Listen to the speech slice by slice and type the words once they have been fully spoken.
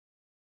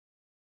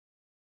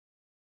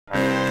Hey.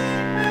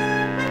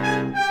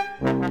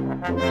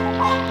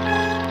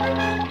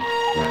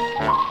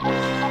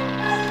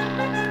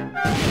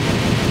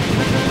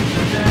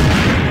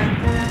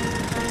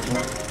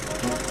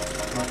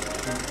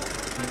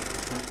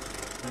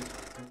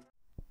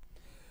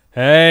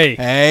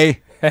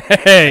 Hey.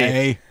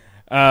 Hey.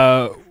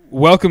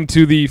 Welcome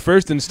to the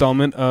first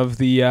installment of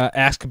the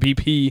Ask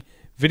BP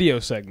video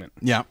segment.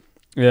 Yeah.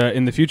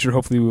 In the future,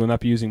 hopefully we will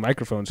not be using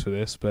microphones for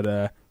this,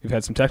 but we've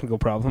had some technical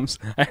problems.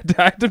 I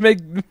had to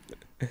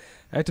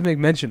make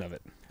mention of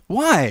it.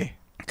 Why?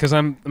 Because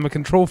I'm a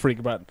control freak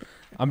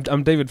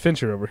I'm David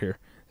Fincher over here.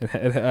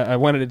 And I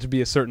wanted it to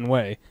be a certain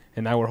way,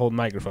 and now we're holding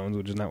microphones,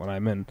 which is not what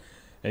I'm in.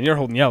 And you're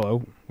holding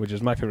yellow, which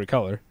is my favorite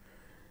color.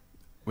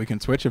 We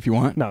can switch if you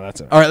want. No, that's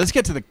it. All right, let's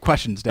get to the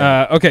questions,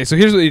 Dave. Okay, so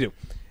here's what you do.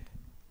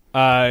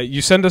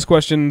 You send us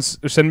questions,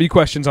 or send me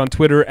questions on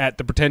Twitter at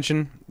The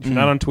Pretension. If you're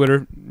not on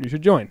Twitter, you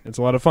should join. It's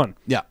a lot of fun.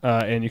 Yeah.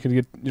 And you can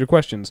get your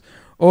questions.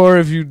 Or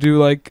if you do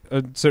like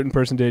a certain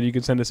person did, you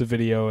can send us a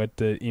video at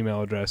the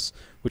email address,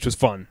 which was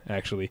fun,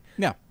 actually.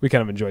 Yeah. We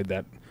kind of enjoyed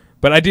that.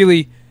 But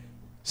ideally,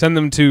 send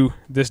them to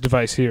this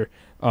device here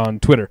on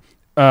Twitter.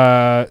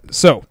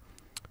 So,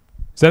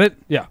 is that it?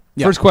 Yeah.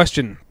 First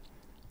question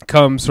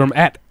comes from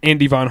at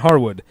Andy Von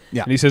Harwood.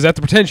 Yeah. And he says, at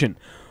The Pretension,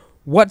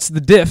 what's the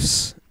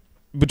diffs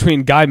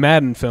between Guy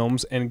Madden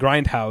films and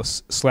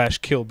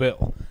Grindhouse/Kill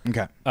Bill?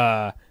 Okay.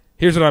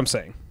 Here's what I'm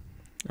saying.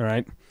 All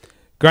right.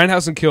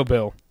 Grindhouse and Kill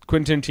Bill,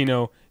 Quentin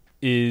Tarantino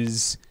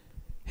is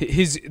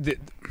his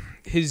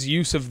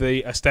use of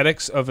the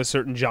aesthetics of a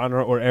certain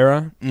genre or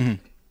era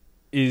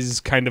is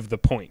kind of the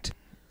point.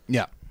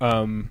 Yeah.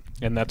 And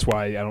that's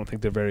why I don't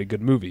think they're very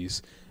good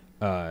movies.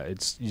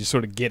 It's you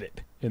sort of get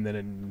it, and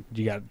then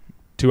you got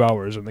 2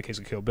 hours, or in the case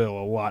of Kill Bill,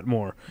 a lot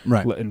more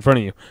in front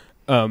of you.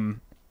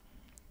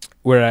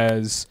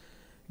 Whereas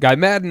Guy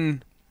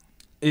Madden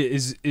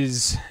is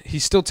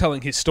he's still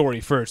telling his story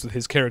first with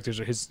his characters,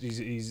 or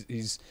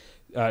he's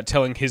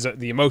telling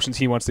the emotions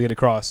he wants to get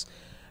across,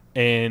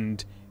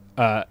 and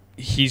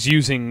he's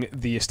using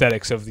the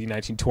aesthetics of the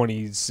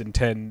 1920s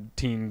and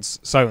teens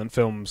silent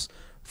films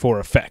for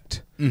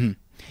effect.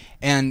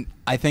 And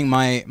I think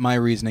my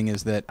reasoning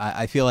is that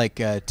I feel like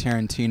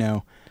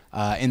Tarantino,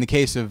 in the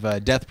case of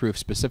Death Proof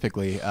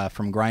specifically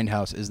from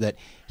Grindhouse, is that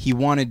he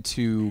wanted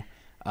to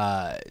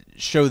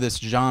show this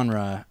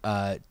genre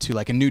to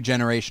like a new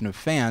generation of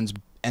fans,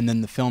 and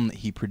then the film that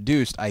he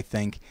produced, I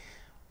think,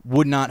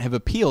 would not have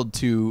appealed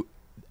to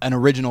an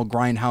original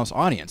Grindhouse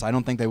audience. I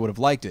don't think they would have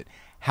liked it.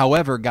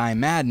 However, Guy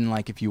Madden,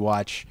 like if you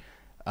watch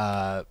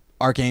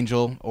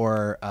Archangel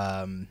or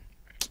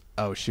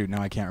oh shoot,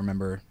 now I can't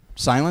remember.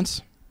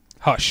 Silence?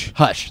 Hush.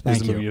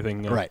 Thank you.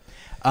 Right.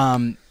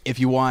 If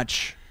you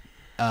watch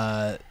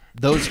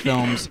those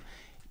films,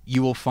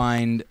 you will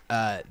find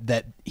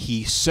that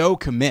he so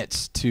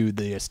commits to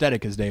the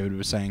aesthetic, as David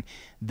was saying,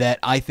 that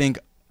I think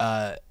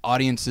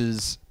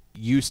audiences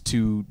used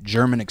to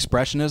German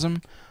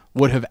expressionism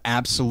would have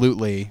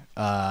absolutely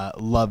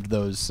loved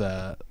those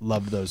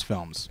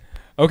films.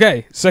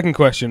 Okay, second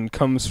question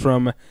comes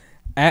from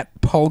at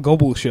Paul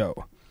Goebel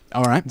Show.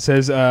 All right. It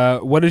says,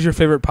 what is your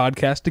favorite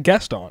podcast to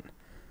guest on?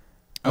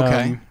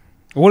 Okay.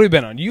 What have you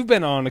been on? You've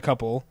been on a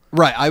couple.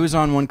 Right. I was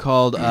on one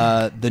called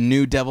the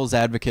New Devil's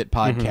Advocate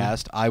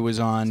podcast. I was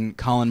on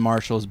Colin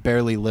Marshall's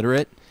Barely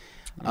Literate.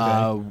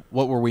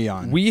 What were we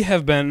on? We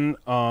have been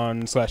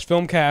on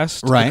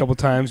 /Filmcast a couple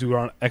times. We were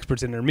on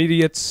Experts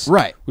Intermediates.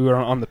 Right. We were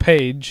on The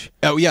Page.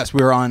 Oh, yes.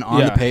 We were on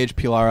The Page,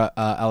 Pilar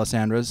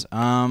Alessandra's.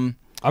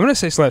 I'm going to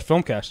say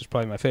 /Filmcast is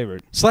probably my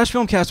favorite.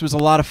 /Filmcast was a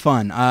lot of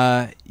fun.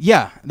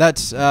 Yeah,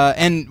 that's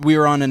and we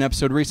were on an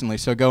episode recently,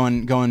 so go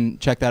and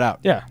check that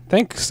out. Yeah,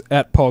 thanks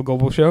at Paul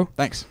Goebel Show.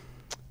 Thanks.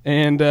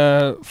 And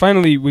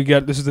finally, we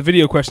got this is the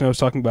video question I was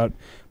talking about,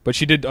 but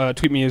she did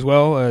tweet me as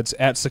well. It's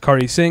at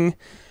Sakari Singh.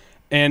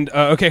 And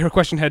okay, her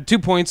question had 2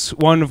 points.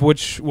 One of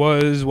which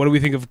was, what do we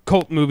think of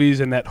cult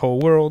movies and that whole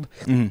world?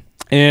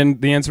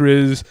 And the answer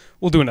is,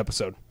 we'll do an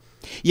episode.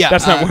 Yeah,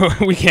 that's not.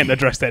 We can't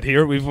address that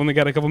here. We've only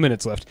got a couple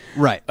minutes left.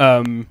 Right.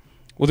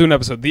 We'll do an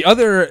episode. The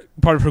other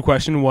part of her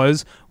question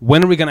was,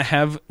 when are we going to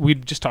have? We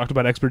just talked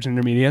about Experts and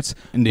Intermediates.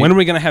 Indeed. When are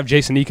we going to have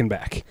Jason Eakin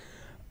back?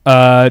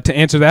 To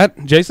answer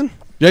that, Jason,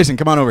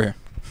 come on over here.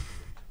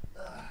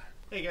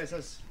 Hey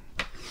guys,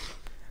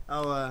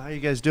 how you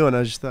guys doing?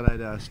 I just thought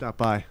I'd stop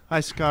by. Hi,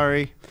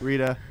 Sakari,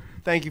 Rita.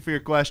 Thank you for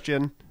your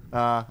question.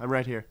 I'm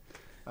right here.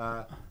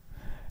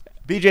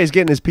 BJ's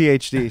getting his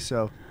PhD,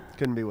 so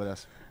couldn't be with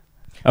us.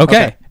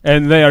 Okay.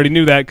 And they already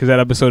knew that because that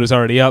episode is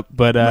already up,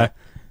 but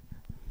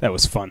that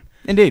was fun.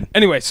 Indeed.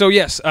 Anyway, so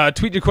yes,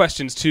 tweet your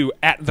questions to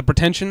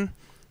 @thepretension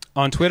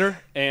on Twitter,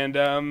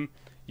 and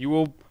you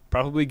will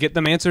probably get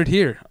them answered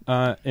here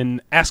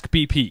in Ask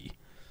BP.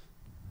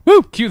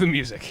 Woo! Cue the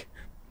music.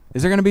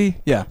 Is there going to be?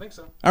 Yeah. I don't think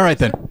so. All right,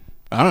 then.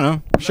 I don't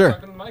know. Sure. I'm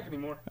not talking to the mic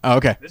anymore. Oh,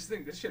 okay. This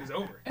shit is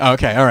over.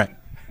 Okay, all right.